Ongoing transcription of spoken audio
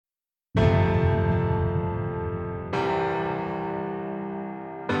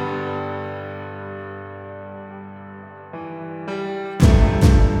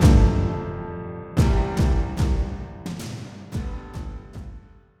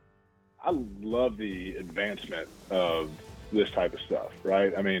I love the advancement of this type of stuff,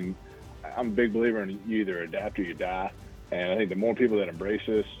 right? I mean, I'm a big believer in you either adapt or you die. And I think the more people that embrace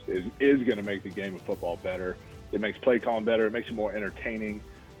this is going to make the game of football better. It makes play calling better. It makes it more entertaining.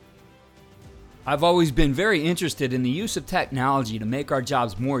 I've always been very interested in the use of technology to make our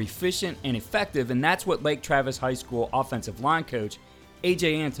jobs more efficient and effective, and that's what Lake Travis High School offensive line coach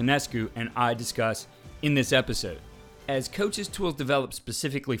AJ Antonescu and I discuss in this episode. As coaches' tools developed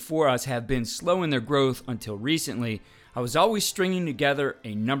specifically for us have been slow in their growth until recently, I was always stringing together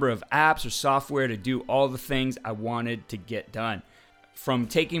a number of apps or software to do all the things I wanted to get done. From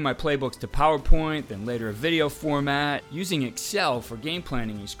taking my playbooks to PowerPoint, then later a video format, using Excel for game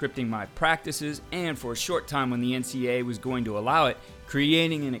planning and scripting my practices, and for a short time when the NCAA was going to allow it,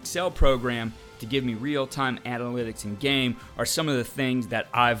 creating an Excel program to give me real-time analytics in game are some of the things that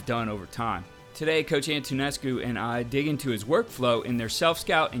I've done over time. Today, Coach Antonescu and I dig into his workflow in their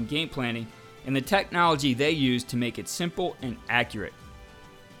self-scout and game planning and the technology they use to make it simple and accurate.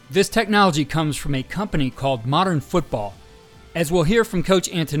 This technology comes from a company called Modern Football. As we'll hear from Coach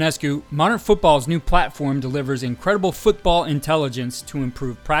Antonescu, Modern Football's new platform delivers incredible football intelligence to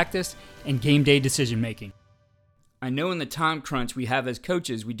improve practice and game day decision-making. I know in the time crunch we have as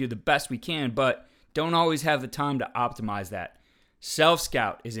coaches, we do the best we can, but don't always have the time to optimize that.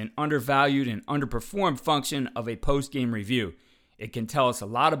 Self-scout is an undervalued and underperformed function of a post-game review. It can tell us a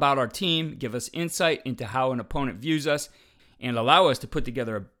lot about our team, give us insight into how an opponent views us, and allow us to put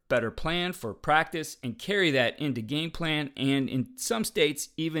together a better plan for practice and carry that into game plan and in some states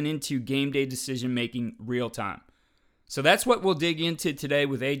even into game day decision making real time. So that's what we'll dig into today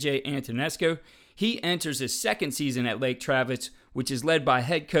with AJ Antonescu. He enters his second season at Lake Travis, which is led by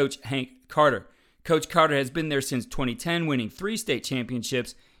head coach Hank Carter. Coach Carter has been there since 2010, winning 3 state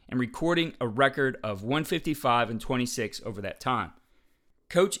championships and recording a record of 155 and 26 over that time.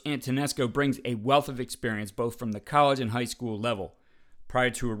 Coach Antonescu brings a wealth of experience both from the college and high school level. Prior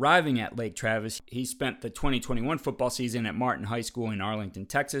to arriving at Lake Travis, he spent the 2021 football season at Martin High School in Arlington,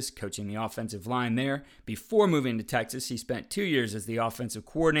 Texas, coaching the offensive line there. Before moving to Texas, he spent 2 years as the offensive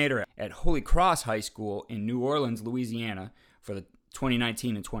coordinator at Holy Cross High School in New Orleans, Louisiana, for the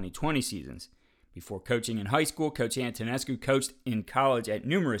 2019 and 2020 seasons. Before coaching in high school, Coach Antonescu coached in college at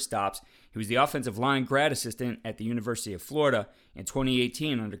numerous stops. He was the offensive line grad assistant at the University of Florida in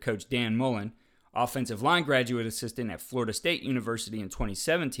 2018 under Coach Dan Mullen, offensive line graduate assistant at Florida State University in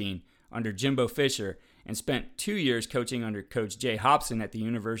 2017 under Jimbo Fisher, and spent 2 years coaching under Coach Jay Hobson at the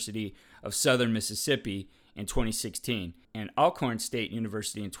University of Southern Mississippi in 2016, and Alcorn State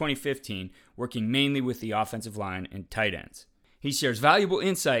University in 2015, working mainly with the offensive line and tight ends. He shares valuable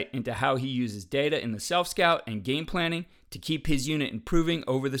insight into how he uses data in the self-scout and game planning to keep his unit improving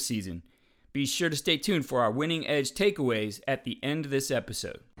over the season. Be sure to stay tuned for our Winning Edge takeaways at the end of this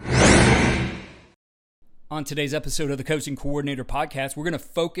episode. On today's episode of the Coaching Coordinator Podcast, we're going to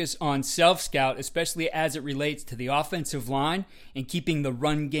focus on self-scout, especially as it relates to the offensive line and keeping the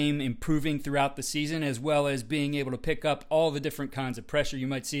run game improving throughout the season, as well as being able to pick up all the different kinds of pressure you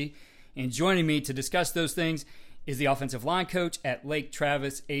might see. And joining me to discuss those things is the offensive line coach at Lake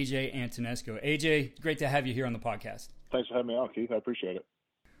Travis, AJ Antonescu. AJ, great to have you here on the podcast. Thanks for having me on, Keith. I appreciate it.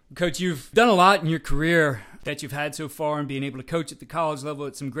 Coach, you've done a lot in your career that you've had so far and being able to coach at the college level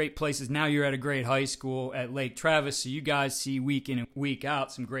at some great places. Now you're at a great high school at Lake Travis, so you guys see week in and week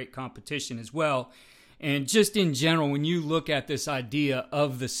out some great competition as well. And just in general, when you look at this idea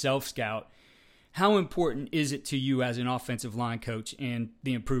of the self-scout, how important is it to you as an offensive line coach and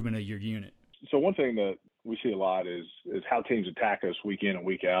the improvement of your unit? So one thing that we see a lot is how teams attack us week in and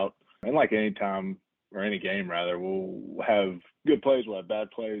week out. And like any time or any game rather, we'll have good plays, we'll have bad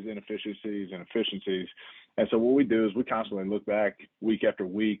plays, inefficiencies and efficiencies. And so what we do is we constantly look back week after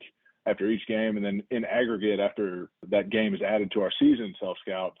week after each game, and then in aggregate after that game is added to our season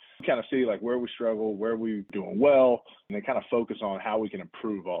self-scout, we kind of see like where we struggle, where we're doing well, and then kind of focus on how we can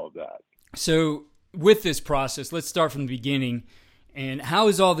improve all of that. So with this process, let's start from the beginning. And how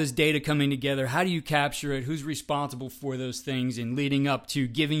is all this data coming together? How do you capture it? Who's responsible for those things and leading up to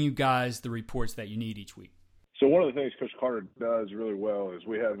giving you guys the reports that you need each week? So one of the things Coach Carter does really well is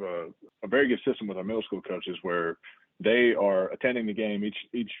we have a very good system with our middle school coaches where they are attending the game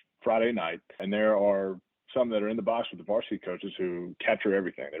each Friday night, and there are some that are in the box with the varsity coaches who capture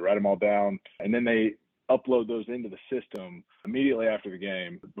everything. They write them all down, and then they upload those into the system immediately after the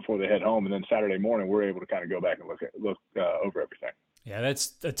game before they head home. And then Saturday morning, we're able to kind of go back and look over everything. Yeah,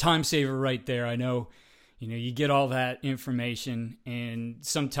 that's a time saver right there. I know, you get all that information, and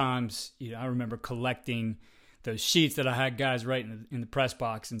sometimes, I remember collecting those sheets that I had guys writing in the press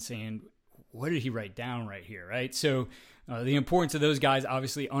box and saying, what did he write down right here, right? So The importance of those guys,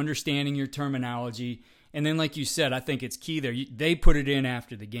 obviously understanding your terminology. And then, like you said, I think it's key there. They put it in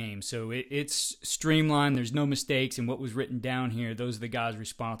after the game. So it's streamlined. There's no mistakes in what was written down here. Those are the guys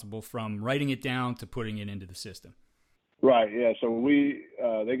responsible from writing it down to putting it into the system. Right, yeah. So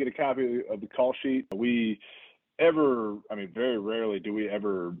they get a copy of the call sheet. Very rarely do we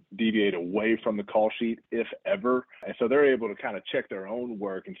ever deviate away from the call sheet, if ever. And so they're able to kind of check their own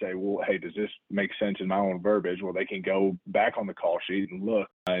work and say, well, hey, does this make sense in my own verbiage? Well, they can go back on the call sheet and look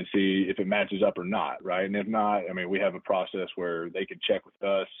and see if it matches up or not, right? And if not, we have a process where they can check with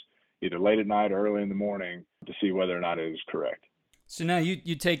us either late at night or early in the morning to see whether or not it is correct. So now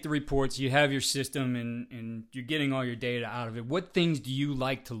you take the reports, you have your system, and you're getting all your data out of it. What things do you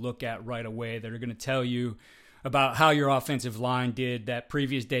like to look at right away that are going to tell you about how your offensive line did that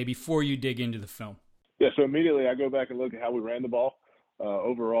previous day before you dig into the film? Yeah, so immediately I go back and look at how we ran the ball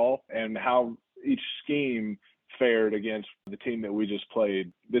overall and how each scheme fared against the team that we just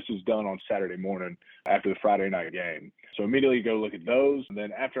played. This is done on Saturday morning after the Friday night game. So immediately go look at those. And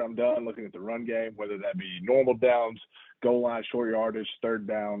then after I'm done looking at the run game, whether that be normal downs, goal line, short yardage, third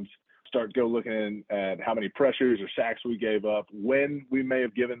downs, go looking at how many pressures or sacks we gave up, when we may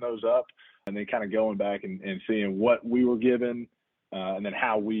have given those up, and then kind of going back and seeing what we were given and then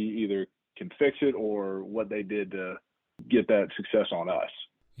how we either can fix it or what they did to get that success on us.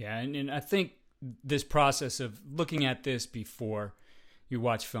 Yeah, and I think this process of looking at this before you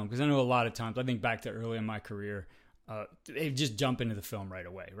watch film, because I know a lot of times, I think back to early in my career, they just jump into the film right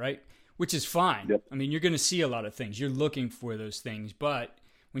away, right? Which is fine. Yep. You're going to see a lot of things. You're looking for those things, but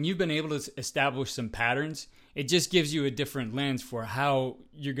when you've been able to establish some patterns, it just gives you a different lens for how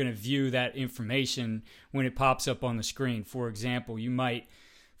you're going to view that information when it pops up on the screen. For example, you might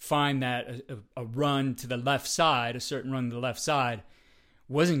find that a run to the left side, a certain run to the left side,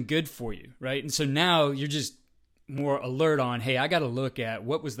 wasn't good for you, right? And so now you're just more alert on, hey, I got to look at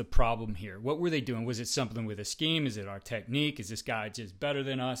what was the problem here? What were they doing? Was it something with a scheme? Is it our technique? Is this guy just better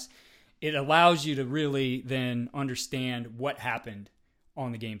than us? It allows you to really then understand what happened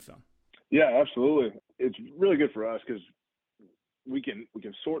on the game film. Yeah, absolutely. It's really good for us because we can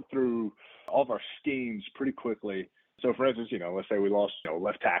sort through all of our schemes pretty quickly. So, for instance, let's say we lost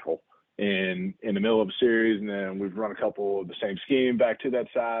left tackle in the middle of a series, and then we've run a couple of the same scheme back to that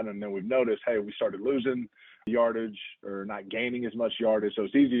side, and then we've noticed, hey, we started losing yardage or not gaining as much yardage. So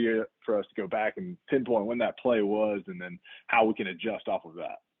it's easier for us to go back and pinpoint when that play was and then how we can adjust off of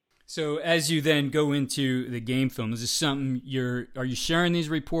that. So as you then go into the game film, is this something are you sharing these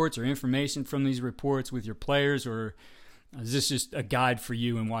reports or information from these reports with your players, or is this just a guide for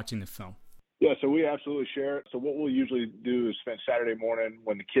you in watching the film? Yeah, so we absolutely share it. So what we'll usually do is spend Saturday morning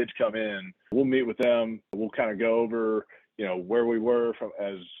when the kids come in, we'll meet with them. We'll kind of go over, where we were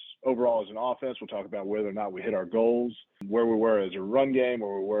as overall as an offense. We'll talk about whether or not we hit our goals, where we were as a run game,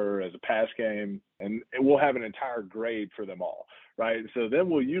 where we were as a pass game, and we'll have an entire grade for them all, right? So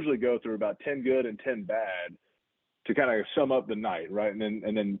then we'll usually go through about 10 good and 10 bad to kind of sum up the night, right? And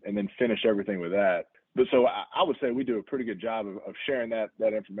then finish everything with that. But so I would say we do a pretty good job of sharing that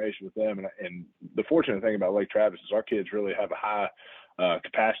information with them. And the fortunate thing about Lake Travis is our kids really have a high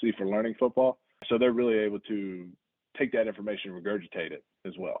capacity for learning football. So they're really able to take that information and regurgitate it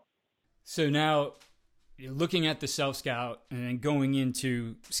as well. So now you're looking at the self-scout and then going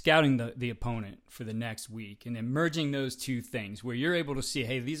into scouting the opponent for the next week and then merging those two things where you're able to see,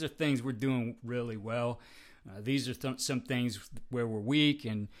 hey, these are things we're doing really well. These are some things where we're weak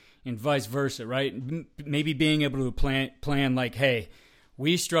and vice versa, right? Maybe being able to plan like, hey,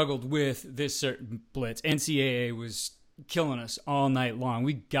 we struggled with this certain blitz. NCAA was killing us all night long.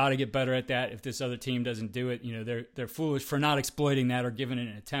 We got to get better at that. If this other team doesn't do it, they're foolish for not exploiting that or giving it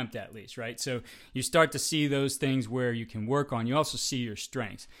an attempt at least, right? So you start to see those things where you can work on. You also see your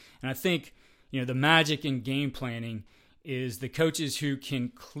strengths. And I think, the magic in game planning is the coaches who can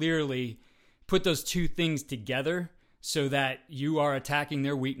clearly put those two things together so that you are attacking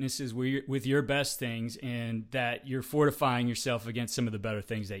their weaknesses with your best things and that you're fortifying yourself against some of the better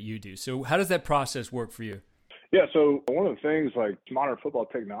things that you do. So how does that process work for you? Yeah, so one of the things like modern football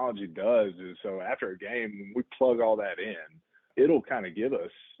technology does is so after a game, when we plug all that in, it'll kind of give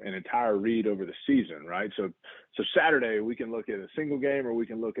us an entire read over the season, right? So Saturday we can look at a single game or we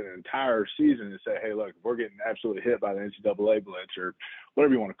can look at an entire season and say, hey, look, if we're getting absolutely hit by the NCAA blitz or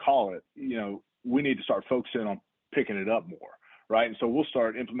whatever you want to call it, we need to start focusing on picking it up more, right? And so we'll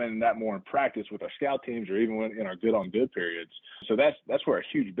start implementing that more in practice with our scout teams or even in our good-on-good periods. So that's where a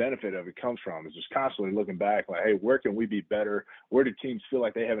huge benefit of it comes from is just constantly looking back like, hey, where can we be better? Where do teams feel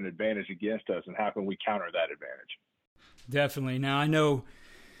like they have an advantage against us, and how can we counter that advantage? Definitely. Now, I know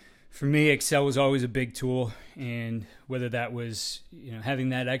For me, Excel was always a big tool, and whether that was having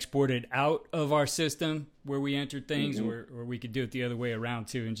that exported out of our system where we entered things, or we could do it the other way around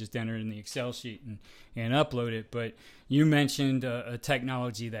too, and just enter it in the Excel sheet and upload it. But you mentioned a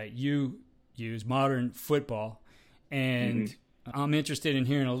technology that you use, Modern Football, and I'm interested in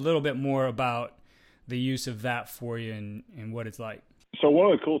hearing a little bit more about the use of that for you and what it's like. So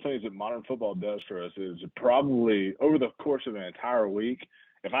one of the cool things that Modern Football does for us is probably over the course of an entire week,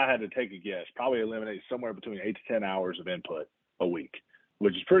 if I had to take a guess, probably eliminate somewhere between 8 to 10 hours of input a week,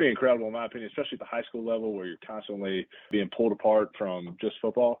 which is pretty incredible in my opinion, especially at the high school level where you're constantly being pulled apart from just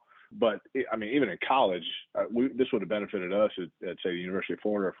football. But even in college, this would have benefited us at say the University of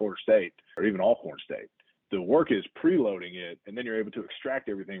Florida or Florida State or even Alcorn State. The work is preloading it, and then you're able to extract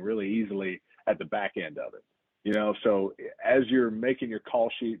everything really easily at the back end of it. So as you're making your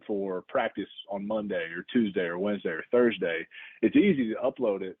call sheet for practice on Monday or Tuesday or Wednesday or Thursday, it's easy to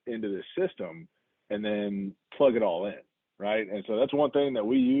upload it into this system and then plug it all in, right? And so that's one thing that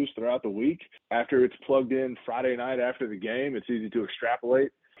we use throughout the week. After it's plugged in Friday night after the game, it's easy to extrapolate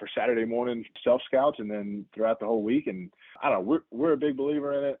for Saturday morning self-scouts and then throughout the whole week. And I don't know, we're a big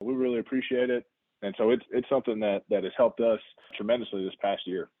believer in it. We really appreciate it. And so it's something that has helped us tremendously this past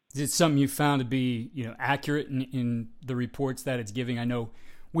year. Is it something you found to be, accurate in the reports that it's giving? I know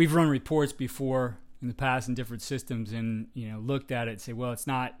we've run reports before in the past in different systems and, looked at it and say, well, this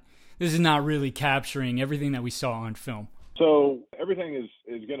is not really capturing everything that we saw on film. So everything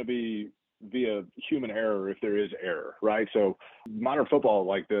is going to be via human error if there is error, right? So Modern Football,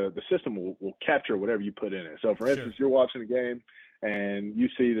 like the system will capture whatever you put in it. So for instance, you're watching a game and you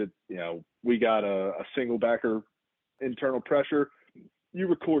see that, we got a single backer internal pressure. You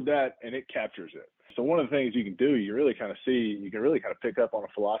record that and it captures it. So one of the things you can do, you can really kind of pick up on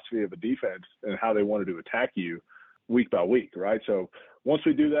a philosophy of a defense and how they wanted to attack you week by week, right? So once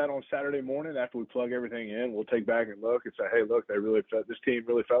we do that on Saturday morning, after we plug everything in, we'll take back and look and say, hey, look, this team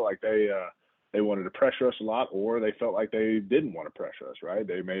really felt like they wanted to pressure us a lot, or they felt like they didn't want to pressure us, right?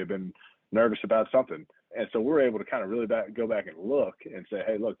 They may have been nervous about something. And so we're able to kind of really go back and look and say,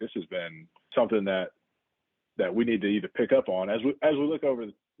 hey, look, this has been something that we need to either pick up on as we look over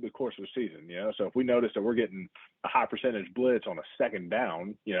the course of the season, So if we notice that we're getting a high percentage blitz on a second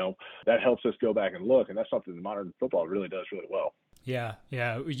down, that helps us go back and look, and that's something that Modern Football really does really well. Yeah.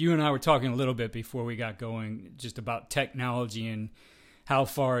 You and I were talking a little bit before we got going just about technology and how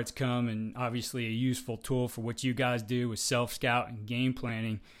far it's come, and obviously a useful tool for what you guys do with self-scout and game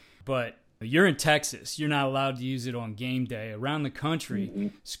planning. But you're in Texas. You're not allowed to use it on game day. Around the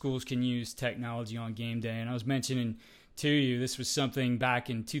country, schools can use technology on game day. And I was mentioning to you, this was something back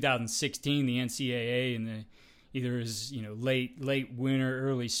in 2016, the NCAA in late winter,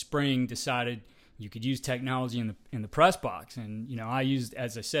 early spring decided you could use technology in the press box. And, I used,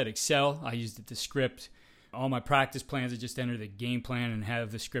 as I said, Excel. I used it to script all my practice plans. I just enter the game plan and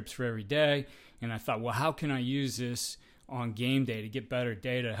have the scripts for every day. And I thought, well, how can I use this on game day to get better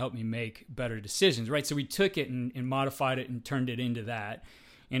data to help me make better decisions, right? So we took it and modified it and turned it into that.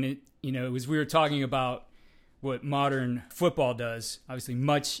 And it, as we were talking about what Modern Football does, obviously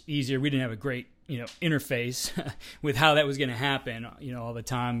much easier. We didn't have a great, interface with how that was going to happen, all the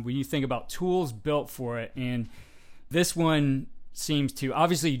time. When you think about tools built for it, and this one seems to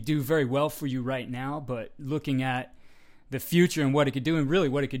obviously do very well for you right now, but looking at the future and what it could do, and really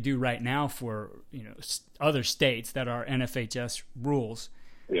what it could do right now for other states that are NFHS rules.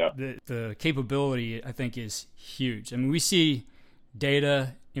 Yeah, the capability I think is huge. I mean, we see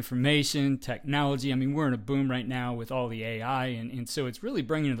data, information, technology. I mean, we're in a boom right now with all the AI, and so it's really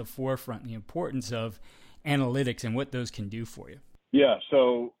bringing to the forefront the importance of analytics and what those can do for you. Yeah.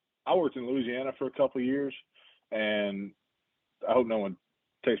 So I worked in Louisiana for a couple of years, and I hope no one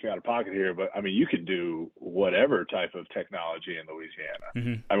takes me out of pocket here, but you could do whatever type of technology in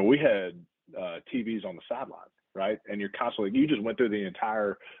Louisiana. We had TVs on the sideline, right? And you just went through the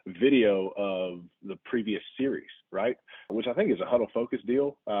entire video of the previous series, right? Which I think is a huddle focus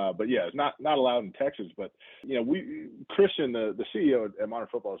deal. But yeah, it's not allowed in Texas, but Christian, the CEO at Modern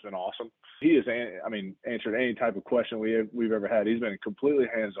Football, has been awesome. He has, answered any type of question we've ever had. He's been completely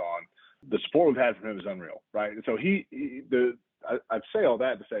hands-on. The support we've had from him is unreal, right? And so I'd say all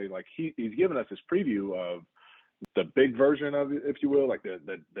that to say, like, he's given us this preview of the big version of it, if you will, like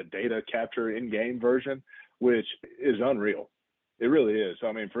the data capture in-game version, which is unreal. It really is.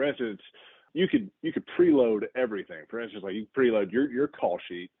 So, for instance, you could preload everything. For instance, like you preload your call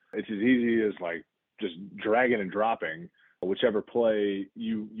sheet. It's as easy as like just dragging and dropping whichever play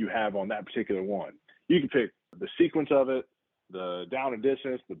you have on that particular one. You can pick the sequence of it, the down and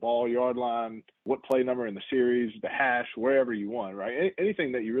distance, the ball yard line, what play number in the series, the hash, wherever you want, right?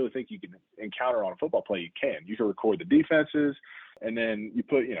 Anything that you really think you can encounter on a football play, you can. You can record the defenses, and then you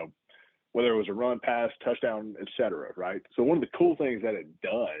put, whether it was a run, pass, touchdown, et cetera, right? So one of the cool things that it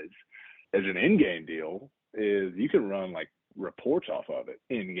does as an in-game deal is you can run like reports off of it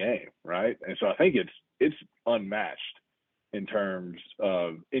in-game, right? And so I think it's unmatched in terms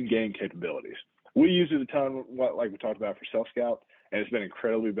of in-game capabilities. We use it a ton, like we talked about, for self-scout, and it's been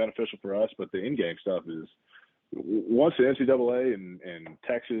incredibly beneficial for us. But the in-game stuff is, once the NCAA and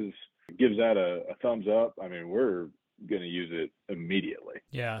Texas gives that a thumbs up, I mean, we're going to use it immediately.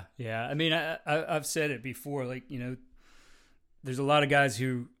 Yeah. I mean, I've said it before, like, there's a lot of guys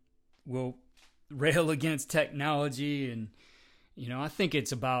who will rail against technology, and I think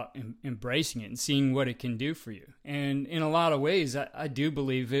it's about embracing it and seeing what it can do for you. And in a lot of ways, I do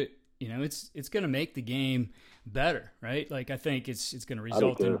believe it. It's going to make the game better, right? Like, I think it's going to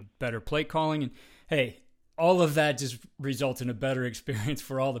result in better play calling, and hey, all of that just results in a better experience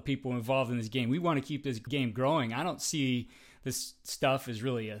for all the people involved in this game. We want to keep this game growing. I don't see this stuff as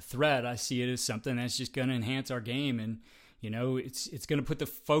really a threat. I see it as something that's just going to enhance our game, and it's going to put the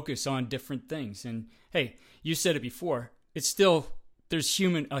focus on different things. And hey, you said it before. It's still, there's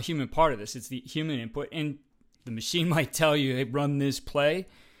a human part of this. It's the human input, and the machine might tell you, hey, run this play,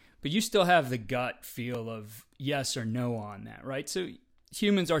 but you still have the gut feel of yes or no on that, right? So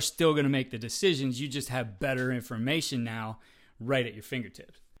humans are still going to make the decisions. You just have better information now right at your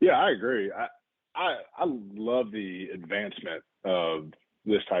fingertips. Yeah, I agree. I love the advancement of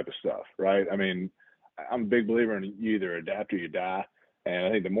this type of stuff, right? I mean, I'm a big believer in you either adapt or you die. And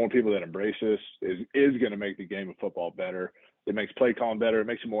I think the more people that embrace this is going to make the game of football better. It makes play calling better. It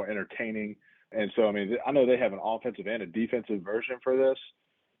makes it more entertaining. And so, I mean, I know they have an offensive and a defensive version for this.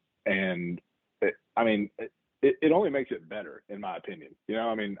 And it only makes it better, in my opinion.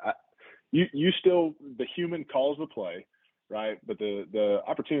 You still, the human calls the play, right? But the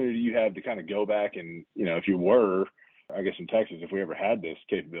opportunity you have to kind of go back and, if you were, I guess in Texas, if we ever had this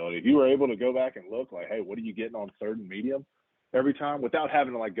capability, if you were able to go back and look like, hey, what are you getting on third and medium every time, without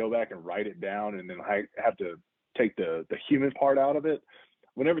having to like go back and write it down and then have to take the human part out of it,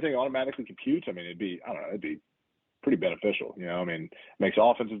 when everything automatically computes, I mean, it'd be pretty beneficial. It makes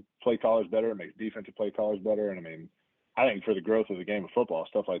offensive play callers better. It makes defensive play callers better. And I mean, I think for the growth of the game of football,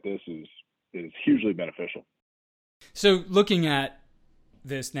 stuff like this is hugely beneficial. So looking at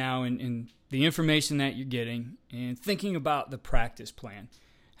this now and the information that you're getting and thinking about the practice plan,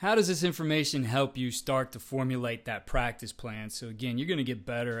 how does this information help you start to formulate that practice plan? So again, you're going to get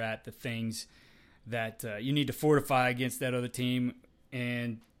better at the things that you need to fortify against that other team,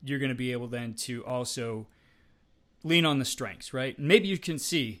 and you're going to be able then to also lean on the strengths, right? Maybe you can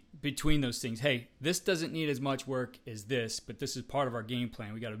see between those things, hey, this doesn't need as much work as this, but this is part of our game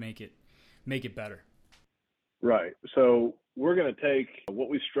plan. We got to make it better. Right. So we're going to take what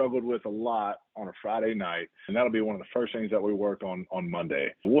we struggled with a lot on a Friday night, and that'll be one of the first things that we work on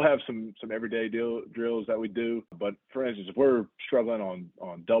Monday. We'll have some everyday drills that we do, but for instance, if we're struggling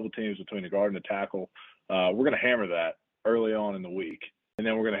on double teams between the guard and the tackle, we're going to hammer that early on in the week. And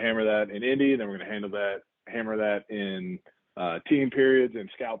then we're going to hammer that in Indy, and then we're going to hammer that in team periods and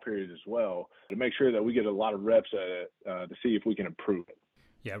scout periods as well, to make sure that we get a lot of reps at it to see if we can improve it.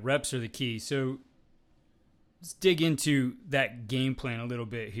 Yeah, reps are the key. So let's dig into that game plan a little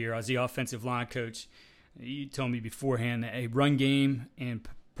bit here. As the offensive line coach, you told me beforehand that a run game and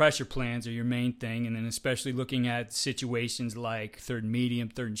pressure plans are your main thing, and then especially looking at situations like third and medium,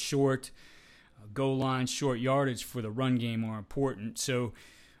 third and short, goal line, short yardage for the run game are important. So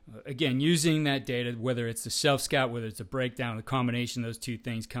again, using that data, whether it's the self-scout, whether it's a breakdown, the combination of those two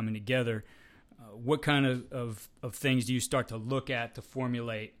things coming together, what kind of things do you start to look at to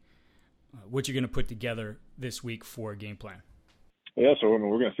formulate what you're going to put together this week for a game plan? Yeah, so we're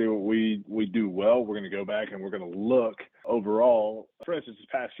going to see what we do well. We're going to go back and we're going to look overall. For instance, this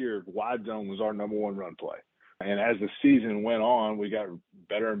past year, wide zone was our number one run play. And as the season went on, we got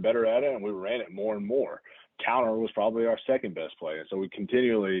better and better at it, and we ran it more and more. Counter was probably our second best play. And so we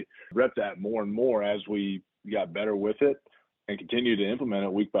continually rep that more and more as we got better with it and continue to implement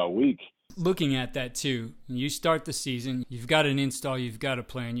it week by week. Looking at that too, you start the season, you've got an install, you've got a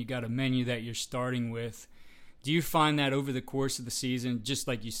plan, you've got a menu that you're starting with. Do you find that over the course of the season, just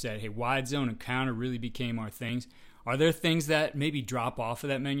like you said, hey, wide zone and counter really became our things? Are there things that maybe drop off of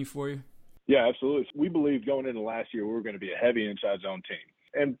that menu for you? Yeah, absolutely. We believed going into last year we were going to be a heavy inside zone team.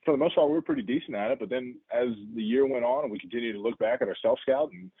 And for the most part, we were pretty decent at it. But then as the year went on and we continued to look back at our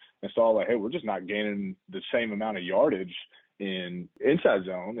self-scout and saw like, hey, we're just not gaining the same amount of yardage in inside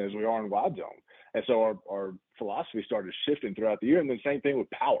zone as we are in wide zone. And so our philosophy started shifting throughout the year. And then same thing with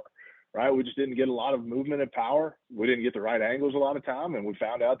power, right? We just didn't get a lot of movement and power. We didn't get the right angles a lot of time. And we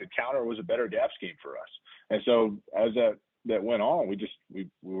found out that counter was a better gap scheme for us. And so as that went on, we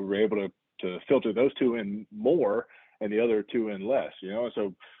were able to filter those two in more and the other two in less, And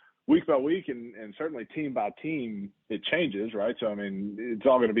so week by week and certainly team by team, it changes, right? So, I mean, it's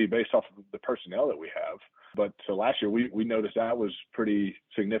all going to be based off of the personnel that we have. But so last year we noticed that was pretty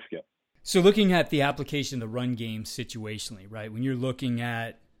significant. So looking at the application of the run game situationally, right? When you're looking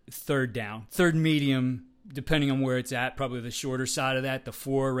at third down, third medium, depending on where it's at, probably the shorter side of that, the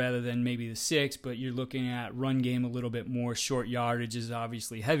 4 rather than maybe the 6, but you're looking at run game a little bit more. Short yardage is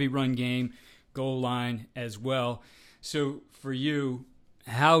obviously heavy run game, goal line as well. So for you,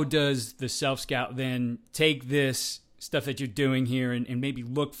 how does the self-scout then take this stuff that you're doing here and maybe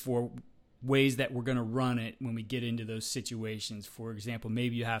look for ways that we're going to run it when we get into those situations? For example,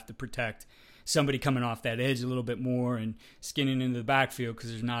 maybe you have to protect somebody coming off that edge a little bit more and skinning into the backfield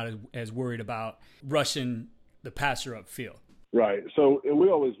because they're not as worried about rushing the passer upfield. Right. So we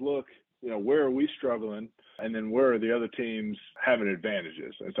always look, where are we struggling, and then where are the other teams having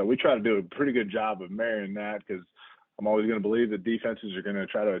advantages? And so we try to do a pretty good job of marrying that, because I'm always going to believe that defenses are going to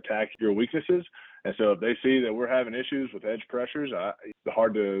try to attack your weaknesses. And so if they see that we're having issues with edge pressures, it's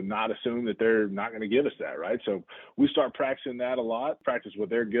hard to not assume that they're not going to give us that, right? So we start practicing that a lot, practice what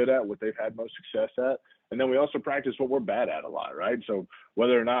they're good at, what they've had most success at. And then we also practice what we're bad at a lot, right? So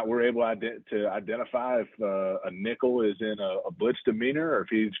whether or not we're able to identify if a nickel is in a blitz demeanor or if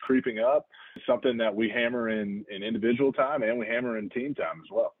he's creeping up, it's something that we hammer in individual time and we hammer in team time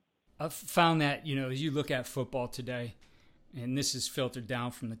as well. I've found that, as you look at football today, and this is filtered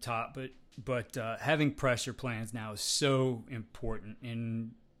down from the top, but having pressure plans now is so important.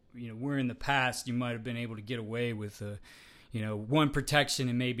 And, where in the past you might have been able to get away with, one protection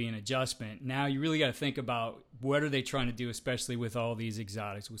and maybe an adjustment. Now you really got to think about what are they trying to do, especially with all these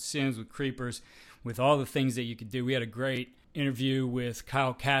exotics, with sims, with creepers, with all the things that you could do. We had a great interview with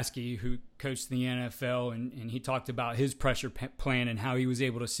Kyle Caskey, who coached the NFL, and he talked about his pressure plan and how he was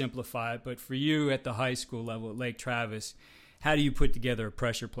able to simplify it. But for you at the high school level at Lake Travis, how do you put together a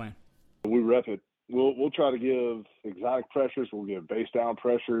pressure plan? We rep it. We'll try to give exotic pressures. We'll give base down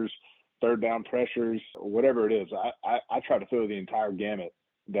pressures, third down pressures, whatever it is. I try to throw the entire gamut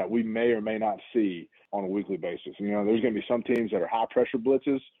that we may or may not see on a weekly basis. There's going to be some teams that are high pressure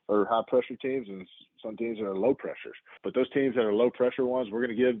blitzes or high pressure teams, and some teams that are low pressures. But those teams that are low pressure ones, we're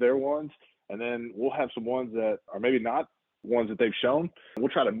going to give their ones, and then we'll have some ones that are maybe not ones that they've shown. We'll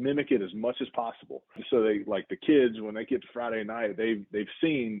try to mimic it as much as possible, so they, like the kids, when they get to Friday night, they've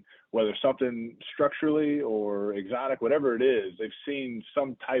seen whether something structurally or exotic, whatever it is, they've seen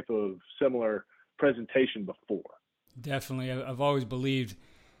some type of similar presentation before. Definitely. I've always believed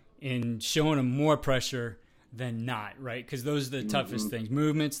in showing them more pressure than not, right? Because those are the toughest things.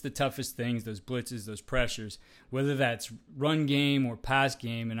 Movement's the toughest things, those blitzes, those pressures, whether that's run game or pass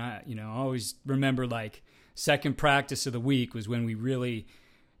game. And I always remember second practice of the week was when we really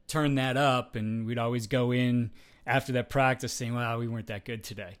turned that up, and we'd always go in after that practice saying, well, we weren't that good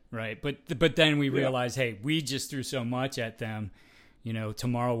today, right? But then we realized, hey, we just threw so much at them,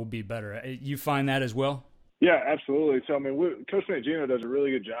 tomorrow will be better. You find that as well? Yeah, absolutely. So, Coach Mangino does a really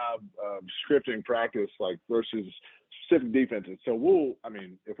good job of scripting practice, versus specific defenses. So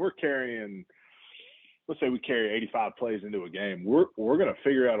if we're carrying, let's say we carry 85 plays into a game, we're going to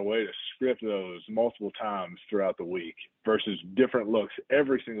figure out a way to script those multiple times throughout the week versus different looks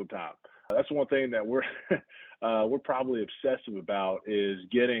every single time. That's one thing that we're probably obsessive about, is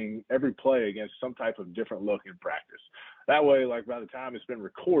getting every play against some type of different look in practice. That way, by the time it's been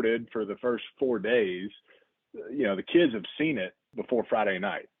recorded for the first 4 days, the kids have seen it before Friday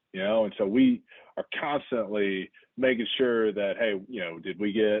night, and so we are constantly making sure that, hey, did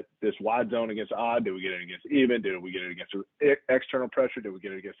we get this wide zone against odd? Did we get it against even? Did we get it against external pressure? Did we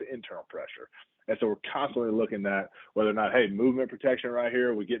get it against the internal pressure? And so we're constantly looking at whether or not, hey, movement protection right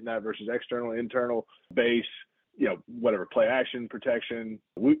here, are we getting that versus external, internal, base, whatever, play action protection.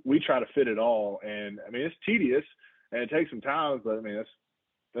 We try to fit it all. And it's tedious and it takes some time, but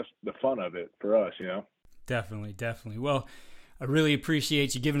that's the fun of it for us, Definitely. Well, I really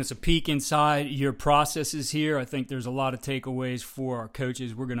appreciate you giving us a peek inside your processes here. I think there's a lot of takeaways for our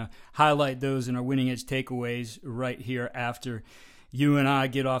coaches. We're going to highlight those in our Winning Edge takeaways right here after you and I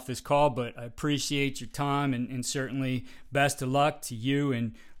get off this call. But I appreciate your time, and certainly best of luck to you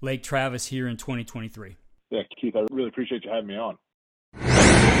and Lake Travis here in 2023. Yeah, Keith, I really appreciate you having me on.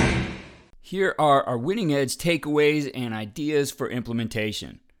 Here are our Winning Edge takeaways and ideas for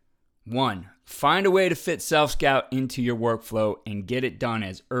implementation. 1. Find a way to fit Self-Scout into your workflow and get it done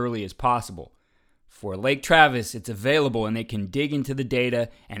as early as possible. For Lake Travis, it's available and they can dig into the data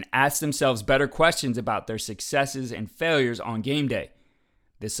and ask themselves better questions about their successes and failures on game day.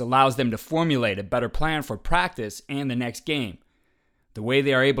 This allows them to formulate a better plan for practice and the next game. The way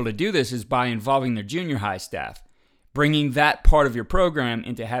they are able to do this is by involving their junior high staff. Bringing that part of your program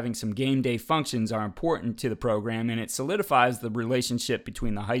into having some game day functions are important to the program, and it solidifies the relationship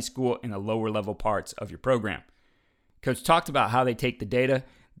between the high school and the lower level parts of your program. Coach talked about how they take the data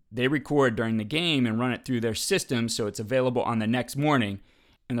they record during the game and run it through their system so it's available on the next morning,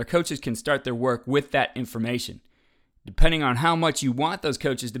 and their coaches can start their work with that information. Depending on how much you want those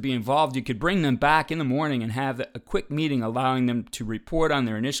coaches to be involved, you could bring them back in the morning and have a quick meeting allowing them to report on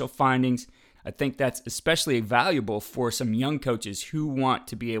their initial findings. I think that's especially valuable for some young coaches who want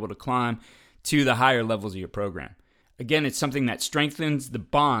to be able to climb to the higher levels of your program. Again, it's something that strengthens the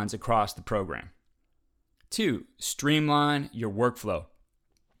bonds across the program. 2, streamline your workflow.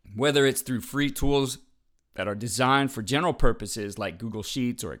 Whether it's through free tools that are designed for general purposes like Google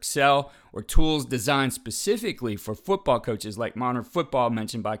Sheets or Excel, or tools designed specifically for football coaches like Modern Football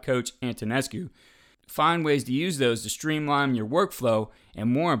mentioned by Coach Antonescu, find ways to use those to streamline your workflow and,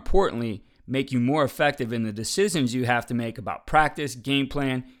 more importantly, make you more effective in the decisions you have to make about practice, game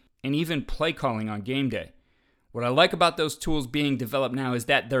plan, and even play calling on game day. What I like about those tools being developed now is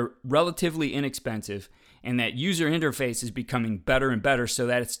that they're relatively inexpensive and that user interface is becoming better and better so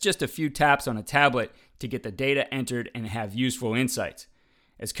that it's just a few taps on a tablet to get the data entered and have useful insights.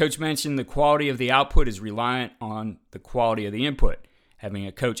 As Coach mentioned, the quality of the output is reliant on the quality of the input. Having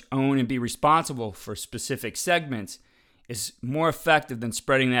a coach own and be responsible for specific segments is more effective than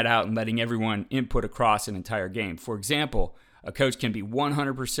spreading that out and letting everyone input across an entire game. For example, a coach can be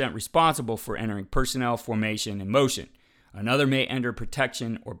 100% responsible for entering personnel, formation, and motion. Another may enter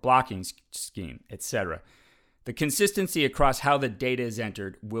protection or blocking scheme, etc. The consistency across how the data is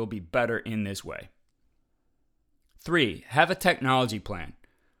entered will be better in this way. 3, have a technology plan.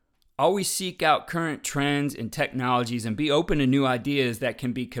 Always seek out current trends and technologies and be open to new ideas that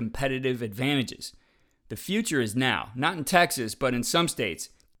can be competitive advantages. The future is now, not in Texas, but in some states.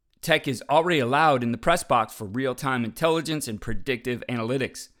 Tech is already allowed in the press box for real-time intelligence and predictive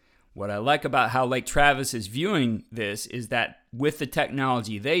analytics. What I like about how Lake Travis is viewing this is that with the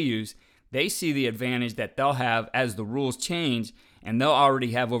technology they use, they see the advantage that they'll have as the rules change, and they'll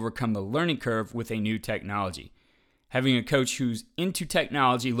already have overcome the learning curve with a new technology. Having a coach who's into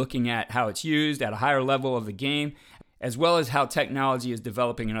technology, looking at how it's used at a higher level of the game, as well as how technology is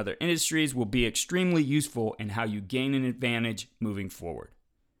developing in other industries, will be extremely useful in how you gain an advantage moving forward.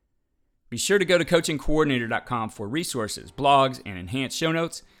 Be sure to go to coachingcoordinator.com for resources, blogs, and enhanced show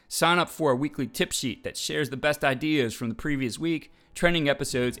notes. Sign up for a weekly tip sheet that shares the best ideas from the previous week, trending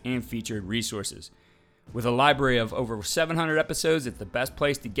episodes, and featured resources. With a library of over 700 episodes, it's the best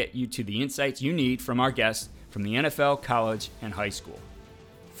place to get you to the insights you need from our guests from the NFL, college, and high school.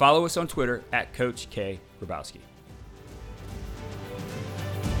 Follow us on Twitter at Coach K. Grabowski.